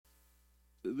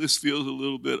this feels a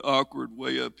little bit awkward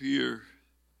way up here.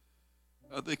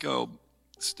 I think I'll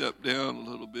step down a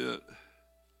little bit.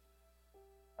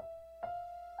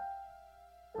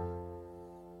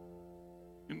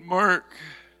 And Mark,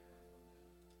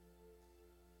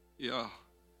 yeah,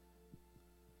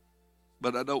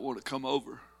 but I don't want to come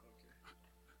over.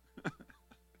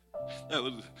 That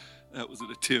was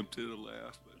an attempt at a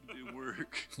laugh, but it didn't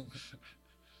work.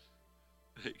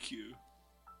 Thank you.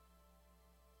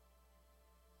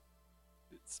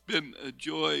 It's been a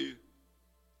joy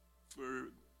for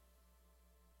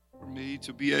me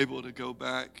to be able to go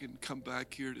back and come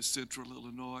back here to Central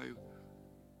Illinois.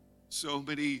 So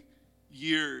many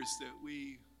years that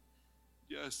we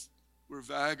just were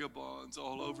vagabonds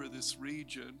all over this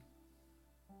region.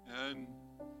 And,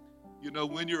 you know,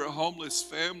 when you're a homeless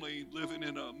family living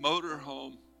in a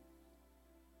motorhome,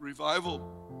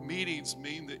 revival meetings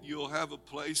mean that you'll have a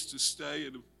place to stay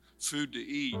and food to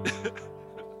eat.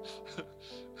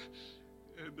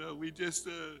 And we just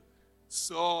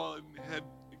saw and had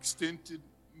extended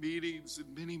meetings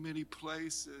in many, many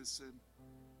places. And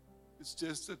it's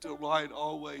just a delight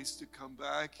always to come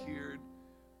back here and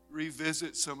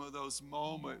revisit some of those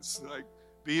moments, like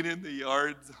being in the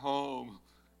yard home.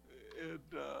 And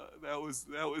that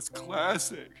was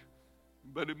classic.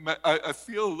 But I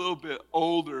feel a little bit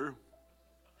older.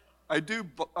 I do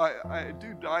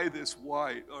dye this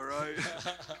white, all right?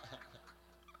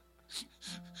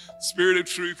 Spirit of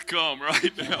truth come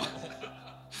right now.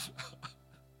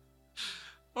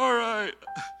 All right.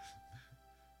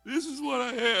 This is what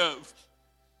I have.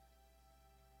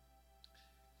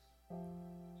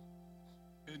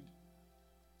 And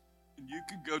you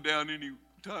can go down any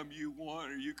time you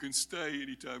want, or you can stay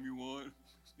anytime you want,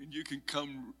 and you can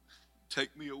come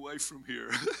take me away from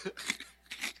here.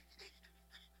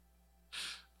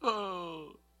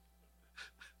 Oh,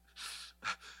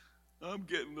 I'm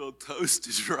getting a little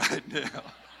toasted right now.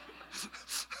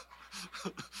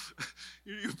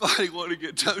 Anybody want to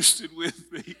get toasted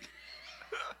with me?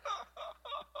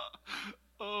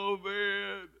 Oh,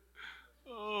 man.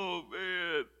 Oh,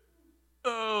 man.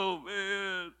 Oh,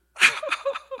 man.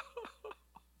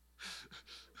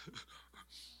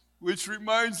 Which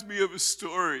reminds me of a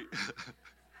story.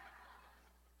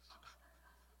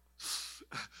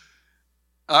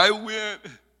 I went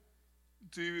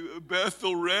to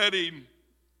Bethel Redding,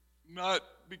 not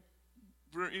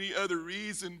for any other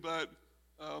reason, but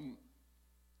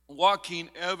Joaquin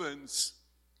Evans,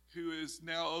 who is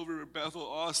now over at Bethel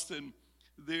Austin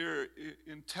there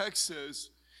in Texas,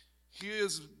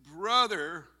 his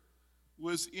brother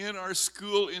was in our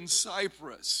school in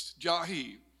Cyprus,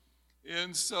 Jahi.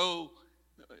 And so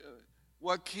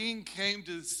Joaquin came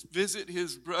to visit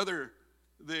his brother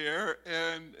there,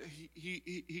 and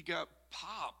he got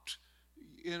popped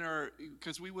in our,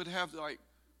 because we would have like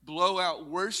blowout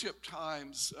worship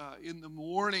times in the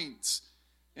mornings.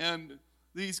 And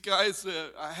these guys,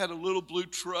 I had a little blue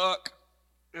truck,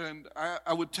 and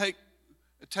I would take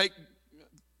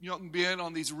Young Ben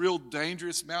on these real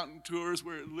dangerous mountain tours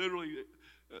where literally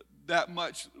that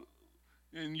much,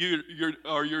 and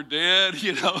you're dead,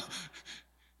 you know.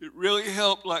 It really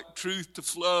helped like truth to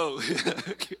flow.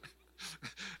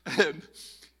 And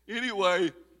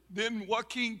anyway, then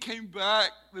Joaquin came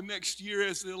back the next year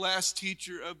as the last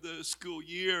teacher of the school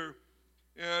year,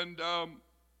 and I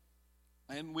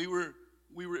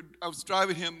was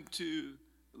driving him to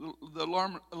the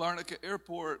Larnaca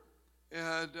Airport,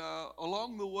 and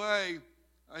along the way,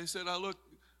 I said, look,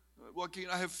 Joaquin,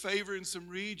 I have favor in some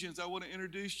regions. I want to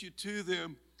introduce you to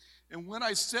them. And when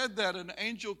I said that, an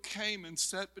angel came and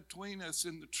sat between us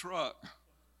in the truck.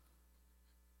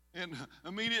 And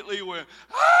immediately went,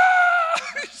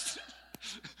 ah!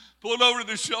 Pulled over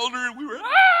the shoulder, and we were,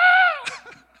 ah!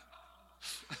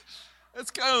 That's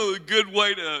kind of a good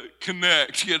way to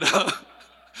connect, you know.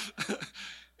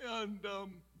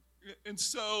 And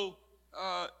so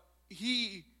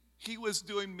he was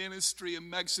doing ministry in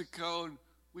Mexico, and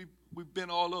we've been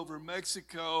all over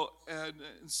Mexico. And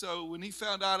so when he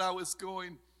found out I was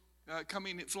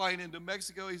flying into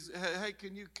Mexico, he said, hey,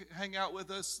 can you hang out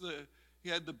with us? He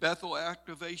had the Bethel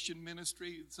Activation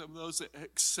Ministry, some of those that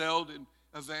excelled in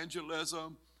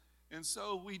evangelism. And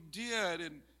so we did,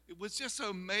 and it was just an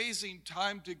amazing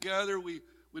time together. We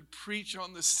would preach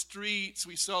on the streets.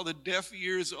 We saw the deaf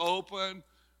ears open.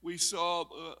 We saw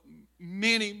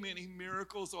many, many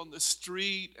miracles on the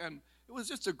street, and it was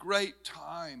just a great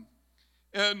time.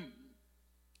 And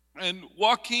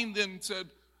Joaquin then said,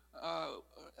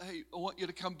 hey, I want you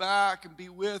to come back and be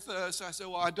with us. I said,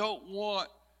 well, I don't want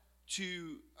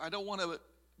to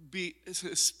be a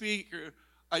speaker.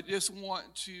 I just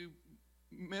want to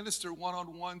minister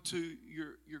one-on-one to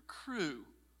your crew.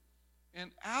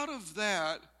 And out of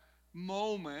that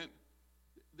moment,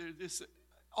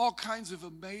 all kinds of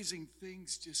amazing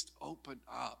things just opened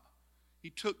up. He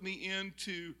took me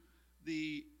into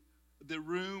the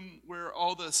room where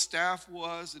all the staff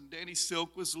was, and Danny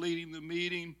Silk was leading the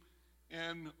meeting.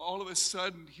 And all of a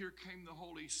sudden, here came the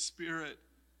Holy Spirit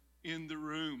in the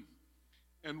room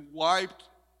and wiped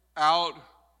out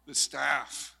the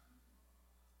staff.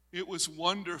 It was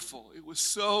wonderful. It was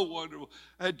so wonderful.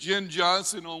 I had Jen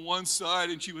Johnson on one side,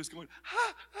 and she was going,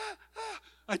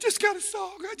 I just got a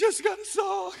song. I just got a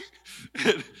song.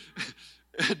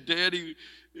 And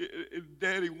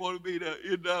Daddy wanted me to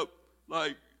end up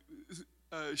like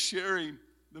sharing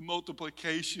the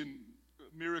multiplication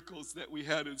miracles that we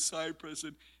had in Cyprus.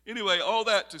 And anyway, all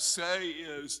that to say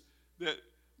is that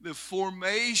the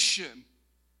formation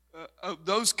of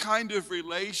those kind of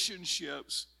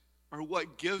relationships are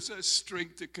what gives us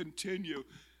strength to continue.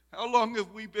 How long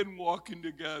have we been walking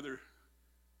together?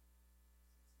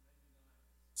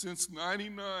 Since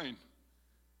 99.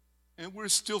 And we're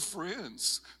still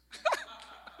friends.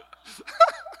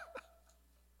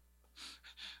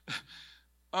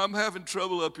 I'm having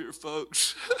trouble up here,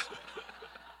 folks.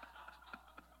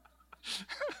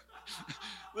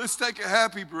 Let's take a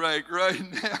happy break right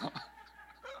now.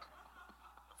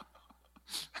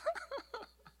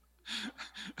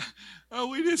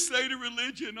 We just say to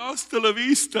religion, hasta la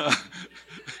vista.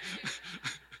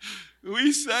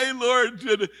 We say, Lord,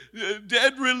 to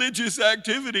dead religious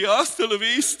activity, hasta la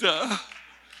vista.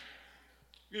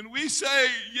 And we say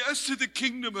yes to the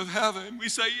kingdom of heaven. We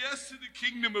say yes to the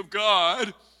kingdom of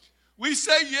God. We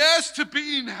say yes to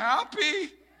being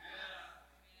happy.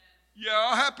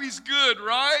 Yeah, happy's good,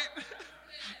 right?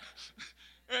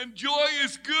 And joy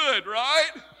is good,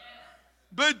 right?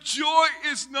 But joy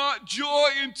is not joy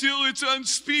until it's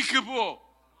unspeakable.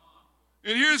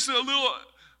 And here's a little,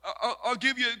 I'll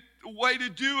give you a way to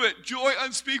do it. Joy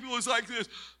unspeakable is like this.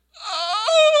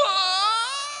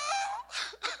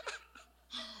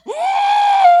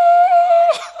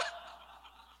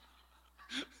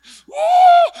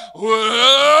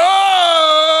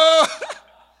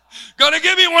 Gonna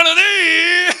give me one of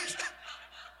these.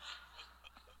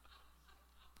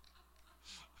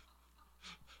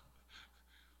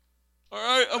 All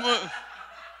right, I'm going to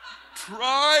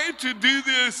try to do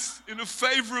this in a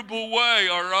favorable way,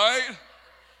 all right?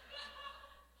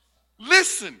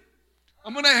 Listen,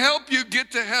 I'm going to help you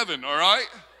get to heaven, all right?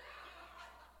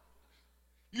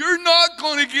 You're not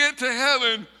going to get to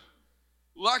heaven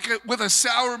with a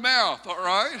sour mouth, all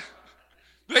right?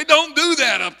 They don't do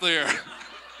that up there.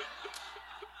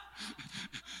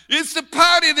 It's the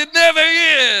party that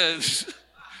never is.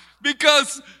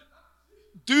 Because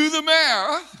do the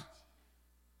math.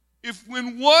 If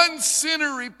when one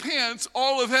sinner repents,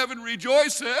 all of heaven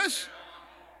rejoices,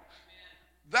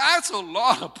 that's a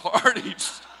lot of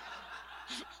parties.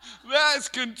 That's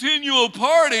continual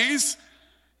parties.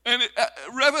 And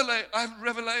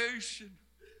revelation.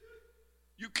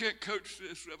 You can't coach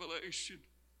this revelation.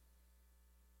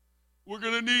 We're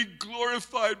going to need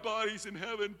glorified bodies in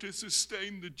heaven to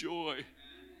sustain the joy.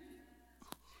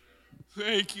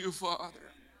 Thank you, Father.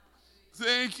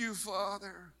 Thank you,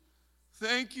 Father.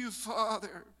 Thank you,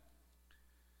 Father.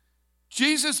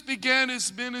 Jesus began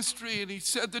his ministry and he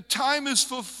said, the time is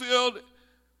fulfilled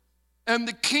and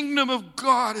the kingdom of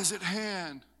God is at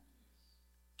hand.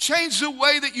 Change the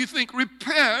way that you think.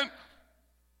 Repent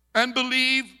and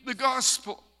believe the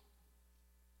gospel.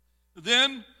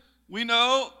 Then we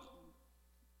know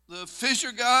the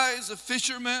fisher guys, the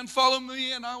fishermen, follow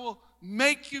me and I will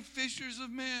make you fishers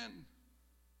of men.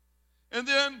 And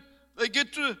then they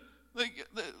get to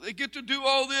do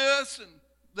all this and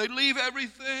they leave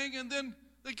everything and then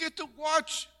they get to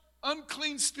watch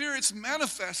unclean spirits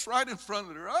manifest right in front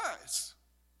of their eyes.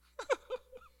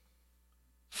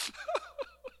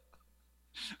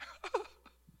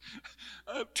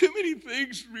 Too many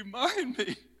things remind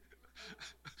me.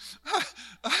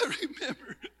 I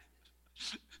remember.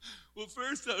 Well,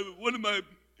 first, one of my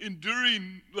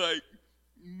enduring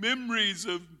memories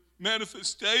of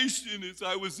manifestation is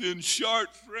I was in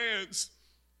Chartres, France,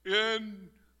 and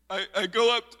I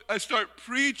go up, I start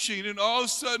preaching, and all of a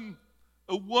sudden,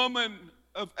 a woman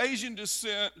of Asian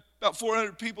descent, about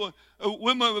 400 people, a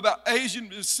woman of about Asian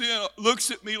descent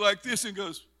looks at me like this and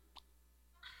goes,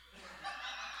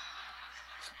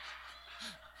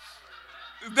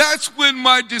 that's when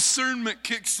my discernment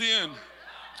kicks in.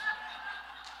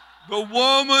 The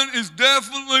woman is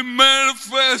definitely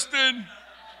manifesting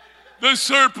the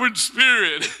serpent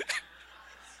spirit.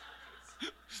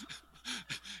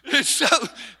 And so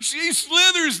she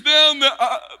slithers down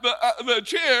the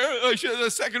chair, the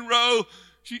second row.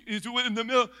 She is in the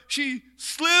middle. She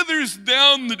slithers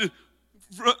down the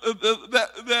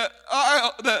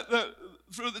aisle,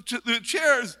 for the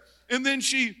chairs, and then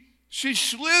she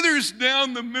slithers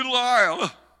down the middle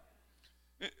aisle,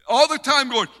 all the time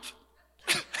going.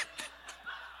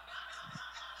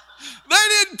 They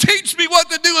didn't teach me what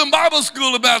to do in Bible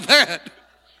school about that.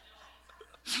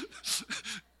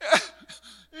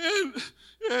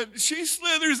 And she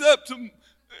slithers up to,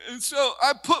 and so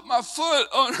I put my foot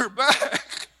on her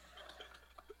back.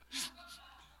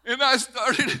 And I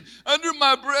started, under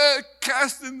my breath,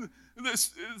 casting the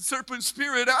serpent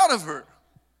spirit out of her.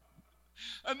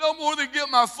 I no more than get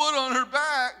my foot on her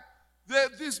back,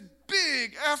 that this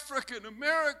big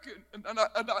African-American,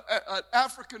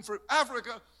 African from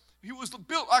Africa, he was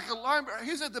built like a linebacker.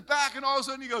 He's at the back, and all of a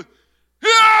sudden he goes,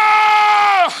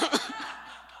 yeah!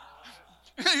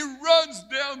 And he runs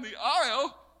down the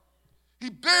aisle. He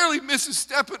barely misses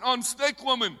stepping on Snake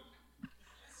Woman.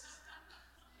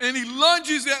 And he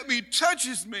lunges at me,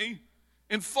 touches me,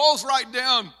 and falls right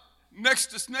down next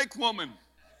to Snake Woman.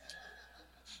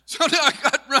 So now I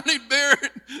got Running Bear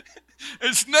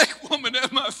and Snake Woman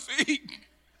at my feet.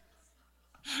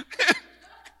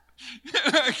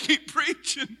 And I keep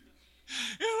preaching.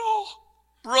 It all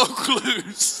broke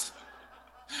loose.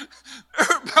 There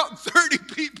were about 30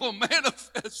 people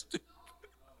manifested.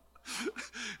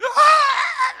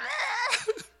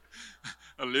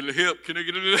 A little help. Can I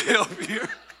get a little help here?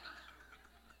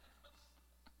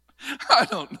 I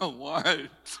don't know why.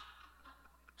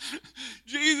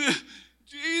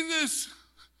 Jesus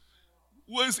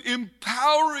was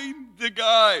empowering the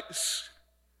guys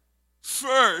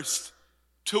first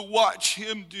to watch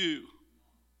him do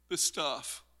the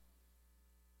stuff.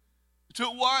 To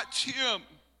watch him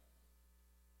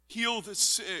heal the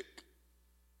sick,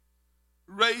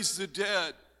 raise the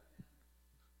dead,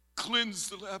 cleanse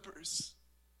the lepers.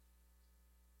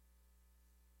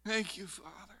 Thank you,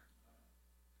 Father.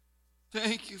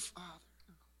 Thank you, Father.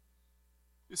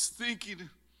 Just thinking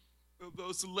of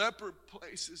those leper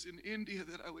places in India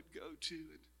that I would go to,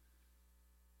 and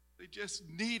they just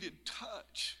needed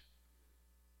touch.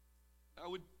 I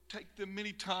would take them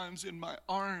many times in my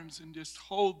arms and just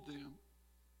hold them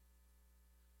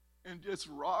and just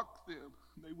rock them.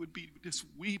 They would be just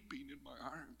weeping in my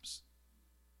arms.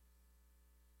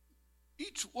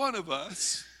 Each one of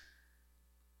us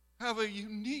have a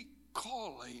unique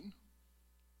calling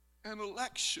and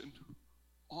election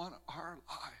on our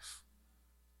life.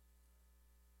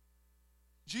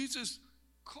 Jesus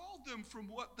called them from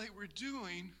what they were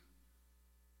doing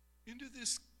into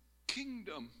this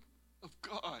kingdom of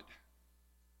God.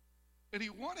 And he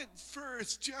wanted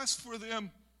first just for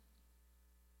them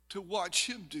to watch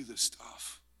him do this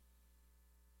stuff.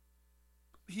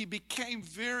 He became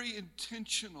very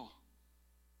intentional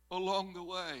along the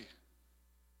way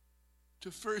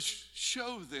to first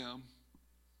show them,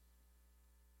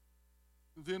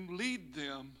 then lead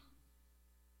them,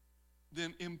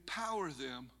 then empower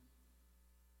them,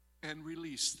 and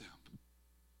release them.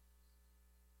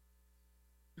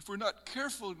 If we're not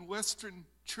careful in Western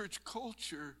church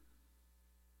culture,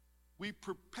 we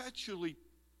perpetually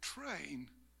train,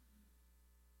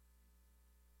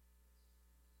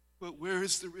 but where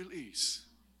is the release?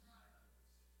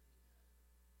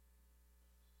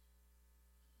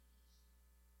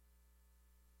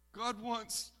 God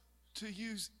wants to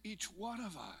use each one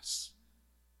of us.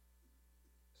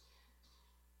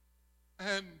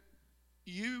 And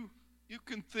you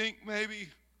can think maybe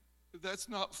that's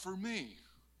not for me,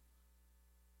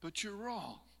 but you're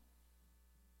wrong.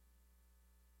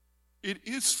 It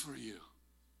is for you.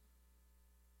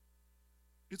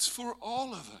 It's for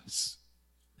all of us.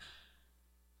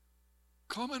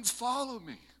 Come and follow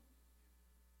me.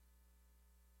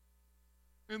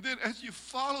 And then as you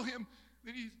follow him,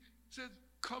 then he said,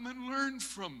 come and learn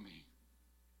from me.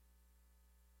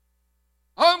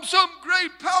 I'm some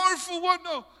great, powerful one.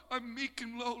 No, I'm meek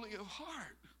and lowly of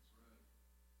heart.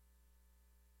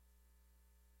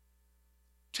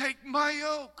 Take my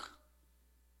yoke.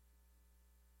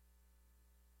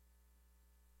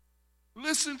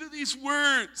 Listen to these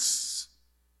words.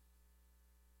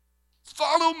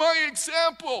 Follow my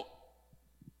example.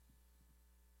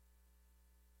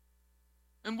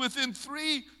 And within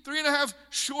three and a half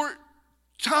short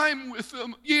time with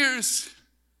them, years,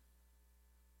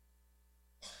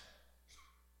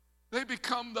 they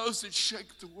become those that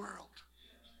shake the world.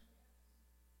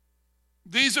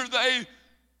 These are they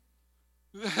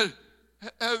that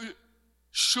have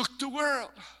shook the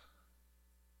world.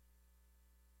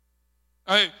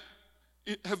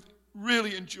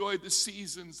 really enjoyed the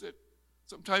seasons that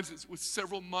sometimes it was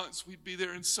several months we'd be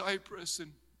there in Cyprus,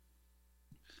 and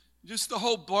just the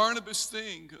whole Barnabas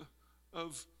thing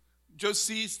of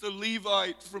Joses the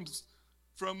Levite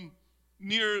from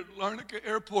near Larnaca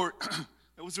Airport.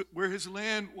 That was where his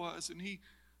land was, and he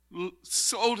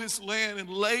sold his land and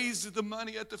lays the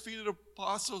money at the feet of the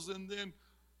apostles, and then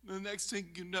the next thing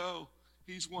you know,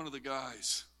 he's one of the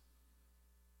guys.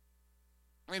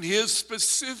 And his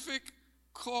specific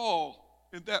call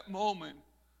in that moment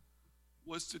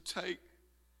was to take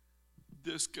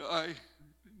this guy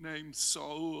named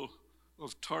Saul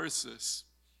of Tarsus,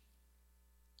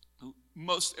 who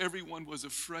most everyone was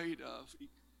afraid of.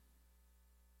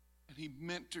 And he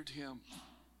mentored him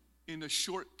in a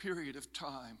short period of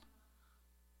time.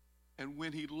 And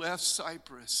when he left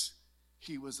Cyprus,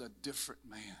 he was a different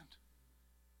man.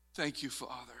 Thank you,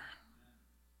 Father.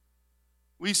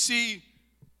 We see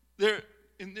there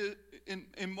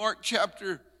in Mark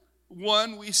chapter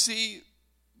 1, we see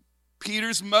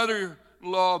Peter's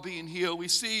mother-in-law being healed. We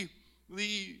see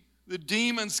the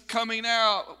demons coming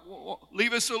out.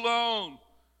 Leave us alone.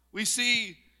 We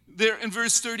see there in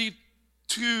verse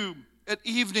 32, at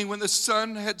evening when the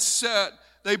sun had set,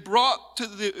 they brought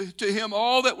to him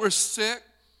all that were sick,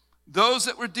 those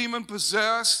that were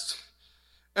demon-possessed,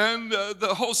 and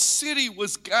the whole city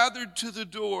was gathered to the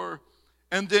door.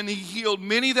 And then he healed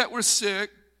many that were sick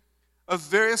of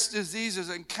various diseases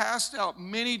and cast out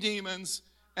many demons,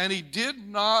 and he did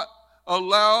not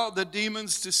allow the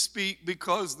demons to speak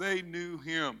because they knew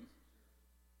him.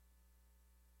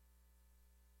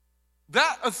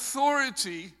 That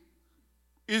authority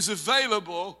is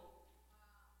available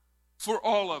for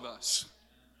all of us.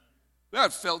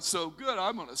 That felt so good.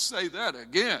 I'm going to say that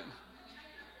again.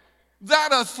 That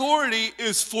authority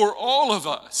is for all of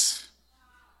us.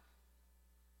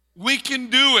 We can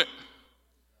do it.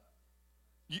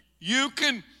 You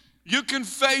can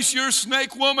face your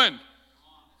snake woman.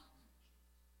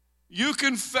 You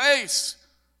can face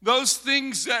those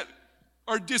things that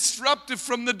are disruptive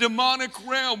from the demonic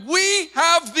realm. We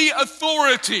have the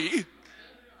authority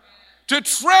to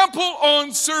trample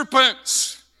on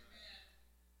serpents.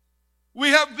 We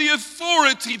have the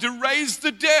authority to raise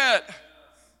the dead.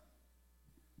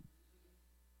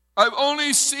 I've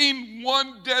only seen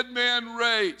one dead man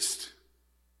raised.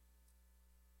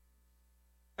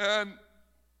 And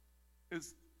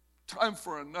it's time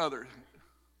for another.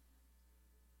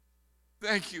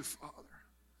 Thank you, Father.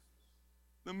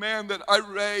 The man that I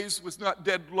raised was not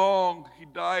dead long. He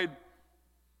died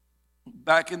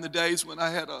back in the days when I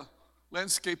had a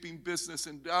landscaping business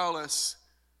in Dallas.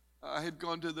 I had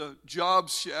gone to the job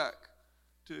shack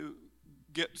to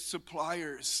get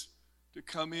suppliers to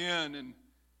come in and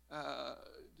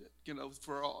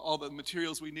for all the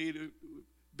materials we need,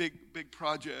 big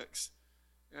projects.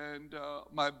 And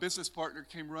my business partner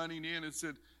came running in and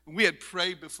said, and we had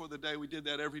prayed before the day, we did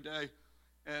that every day.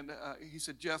 And he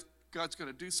said, Jeff, God's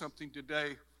going to do something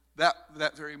today,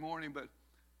 that very morning. But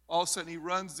all of a sudden he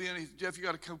runs in, he said, Jeff, you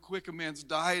got to come quick. A man's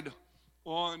died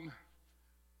on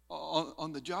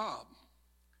the job.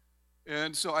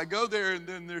 And so I go there, and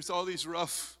then there's all these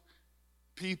rough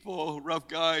people, rough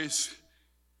guys.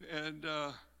 And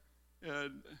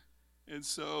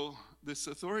so this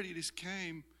authority just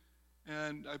came,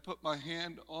 and I put my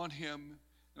hand on him,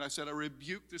 and I said, I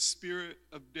rebuke the spirit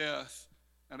of death,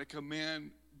 and I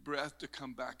command breath to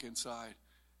come back inside.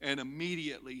 And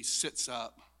immediately he sits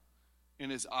up,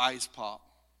 and his eyes pop.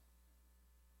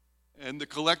 And the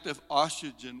collective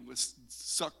oxygen was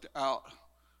sucked out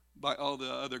by all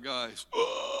the other guys.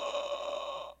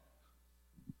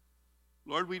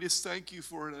 Lord, we just thank you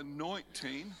for an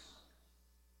anointing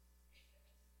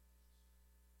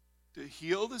to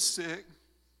heal the sick,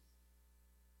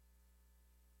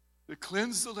 to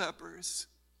cleanse the lepers,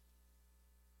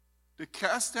 to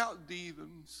cast out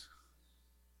demons,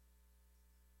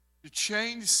 to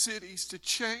change cities, to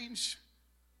change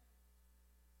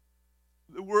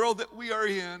the world that we are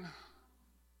in.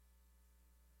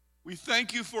 We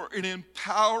thank you for an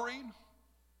empowering.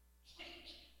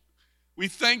 We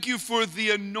thank you for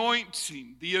the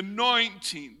anointing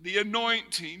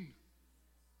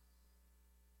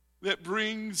that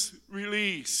brings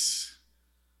release.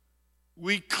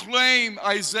 We claim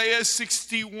Isaiah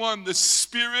 61, the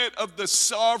Spirit of the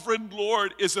sovereign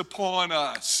Lord is upon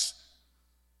us.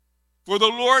 For the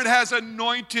Lord has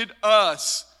anointed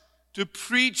us to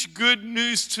preach good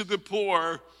news to the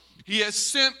poor. He has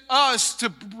sent us to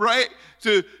break,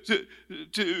 I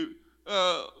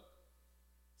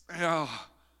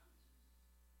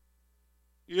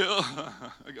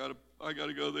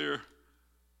gotta go there.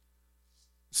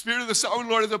 The Spirit of the sovereign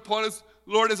Lord is upon us.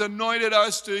 Lord has anointed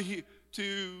us to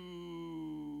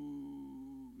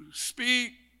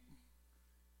speak.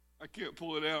 I can't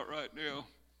pull it out right now.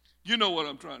 You know what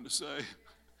I'm trying to say.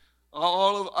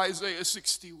 All of Isaiah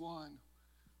 61.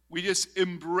 We just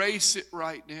embrace it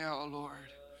right now, Lord.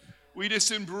 We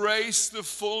just embrace the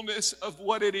fullness of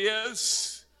what it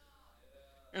is.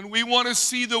 And we want to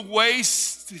see the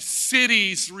waste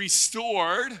cities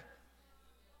restored.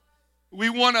 We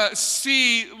want to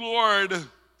see, Lord,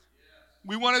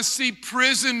 we want to see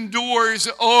prison doors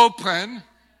open.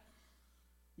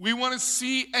 We want to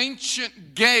see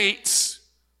ancient gates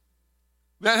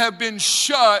that have been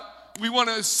shut. We want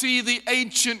to see the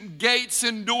ancient gates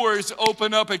and doors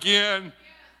open up again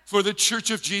for the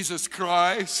Church of Jesus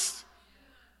Christ.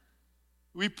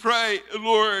 We pray,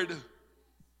 Lord,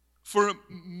 for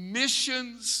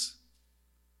missions,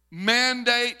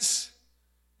 mandates,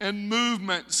 and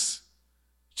movements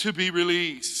to be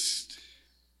released.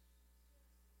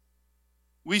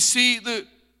 We see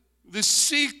the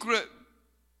secret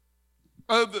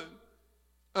of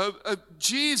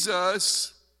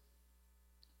Jesus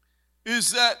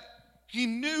is that he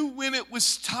knew when it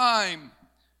was time.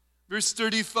 Verse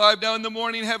 35, now in the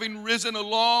morning, having risen a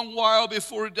long while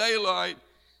before daylight,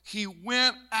 he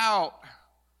went out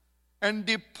and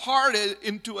departed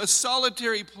into a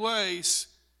solitary place,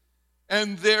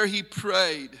 and there he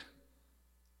prayed.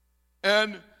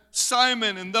 And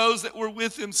Simon and those that were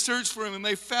with him searched for him, and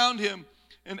they found him.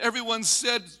 And everyone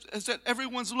said,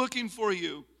 everyone's looking for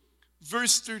you.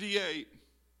 Verse 38,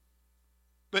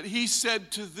 but he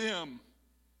said to them,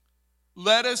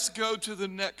 let us go to the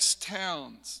next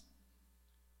towns,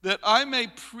 that I may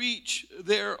preach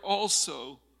there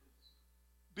also,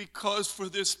 because for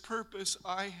this purpose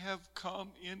I have come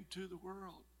into the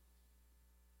world.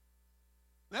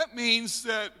 That means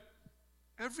that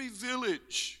every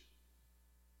village,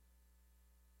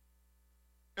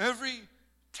 every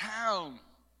town,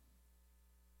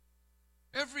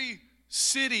 every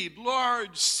city,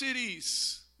 large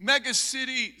cities, mega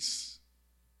cities,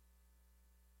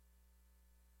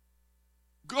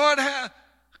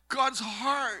 God's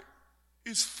heart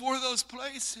is for those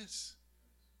places.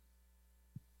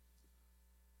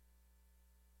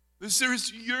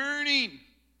 There's yearning.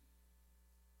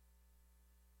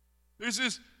 There's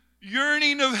this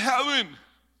yearning of heaven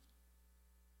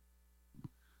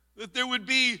that there would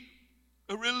be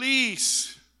a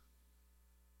release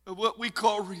of what we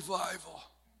call revival.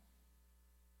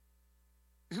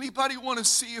 Anybody want to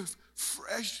see a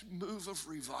fresh move of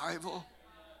revival?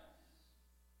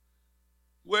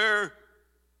 Where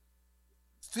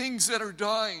things that are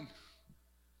dying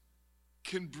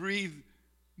can breathe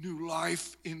new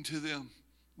life into them.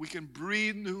 We can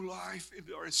breathe new life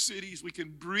into our cities. We can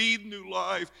breathe new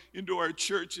life into our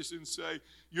churches and say,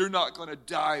 you're not going to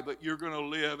die, but you're going to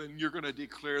live and you're going to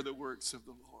declare the works of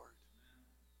the Lord.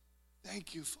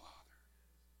 Thank you, Father.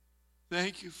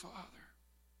 Thank you, Father.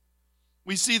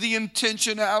 We see the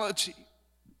intentionality.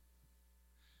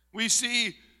 We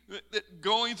see that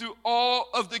going through all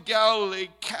of the Galilee,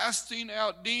 casting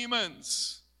out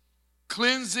demons,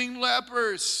 cleansing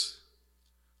lepers,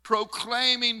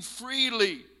 proclaiming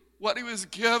freely what he was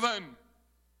given.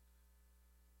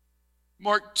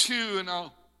 Mark 2, and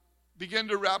I'll begin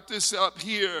to wrap this up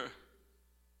here.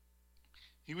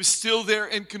 He was still there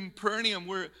in Capernaum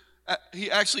where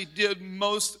he actually did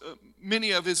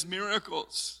many of his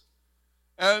miracles.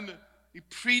 And he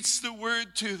preached the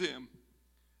word to them.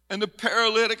 And the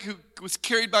paralytic who was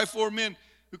carried by 4 men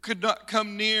who could not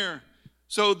come near.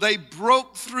 So they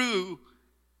broke through,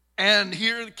 and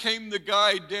here came the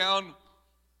guy down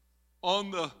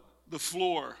on the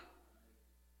floor.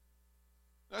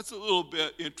 That's a little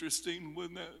bit interesting,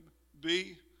 wouldn't that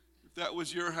be? If that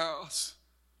was your house.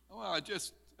 Oh, I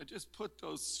just put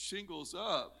those shingles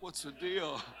up. What's the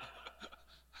deal?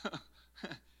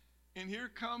 And here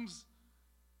comes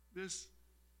this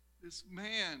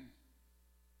man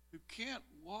who can't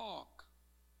walk.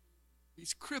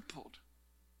 He's crippled.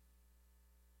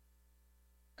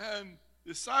 And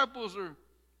disciples are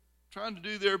trying to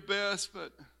do their best,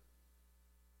 but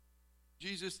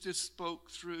Jesus just spoke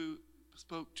to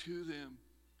them,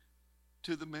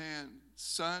 to the man,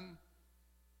 son,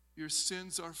 your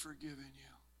sins are forgiven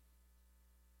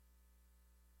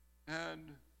you.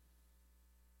 And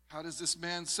how does this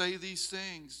man say these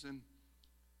things? And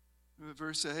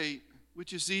verse 8,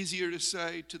 which is easier to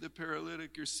say to the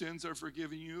paralytic, your sins are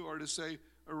forgiven you, or to say,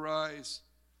 arise,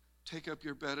 take up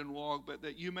your bed and walk, but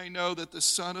that you may know that the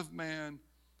Son of Man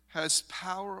has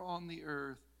power on the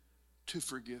earth to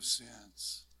forgive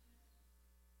sins.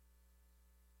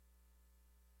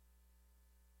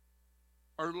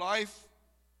 Our life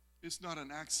is not an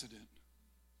accident.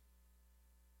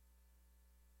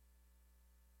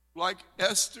 Like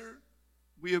Esther,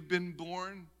 we have been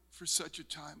born for such a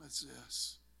time as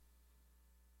this.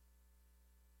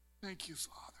 Thank you,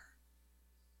 Father.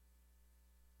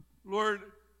 Lord,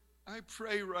 I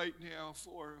pray right now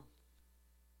for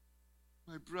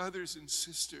my brothers and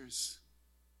sisters.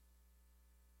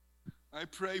 I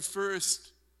pray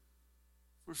first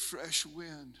for fresh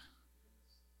wind.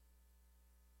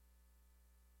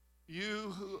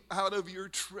 You who out of your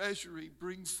treasury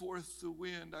bring forth the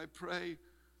wind. I pray,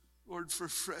 Lord, for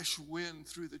fresh wind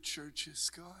through the churches,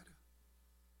 God.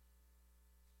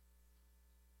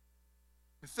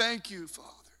 I thank you, Father.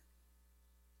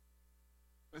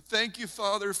 I thank you,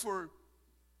 Father, for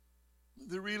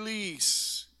the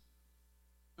release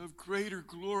of greater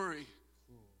glory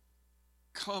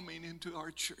coming into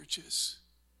our churches.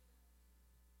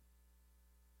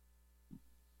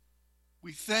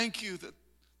 We thank you that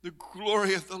the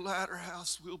glory of the latter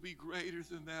house will be greater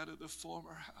than that of the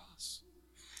former house.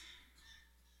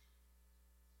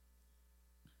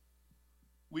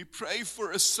 We pray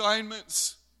for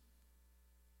assignments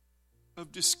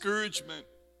of discouragement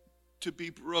to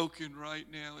be broken right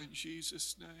now in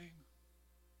Jesus' name.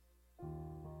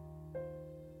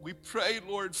 We pray,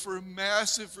 Lord, for a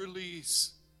massive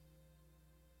release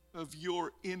of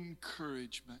your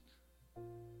encouragement.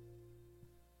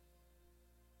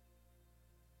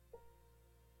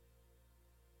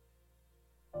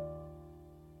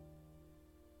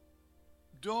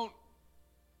 Don't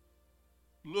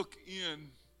look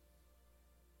in.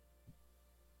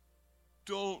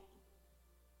 Don't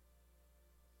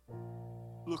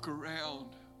look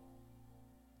around.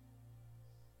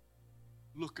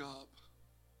 Look up.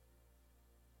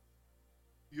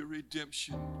 Your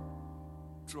redemption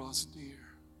draws near.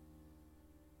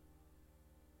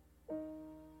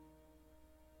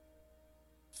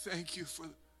 Thank you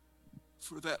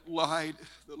for that light,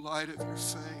 the light of your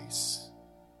face,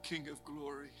 King of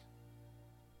glory.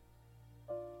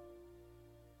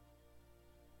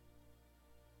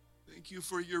 Thank you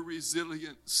for your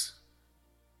resilience.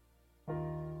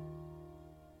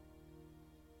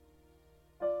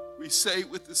 We say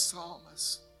with the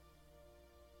psalmist,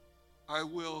 I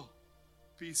will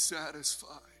be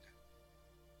satisfied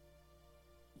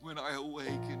when I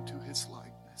awake into his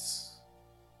likeness.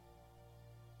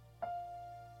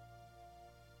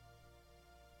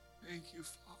 Thank you,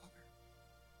 Father.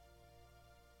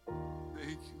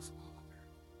 Thank you, Father.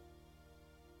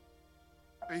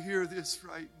 I hear this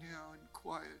right now in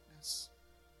quietness,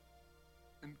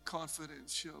 and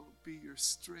confidence shall be your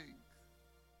strength.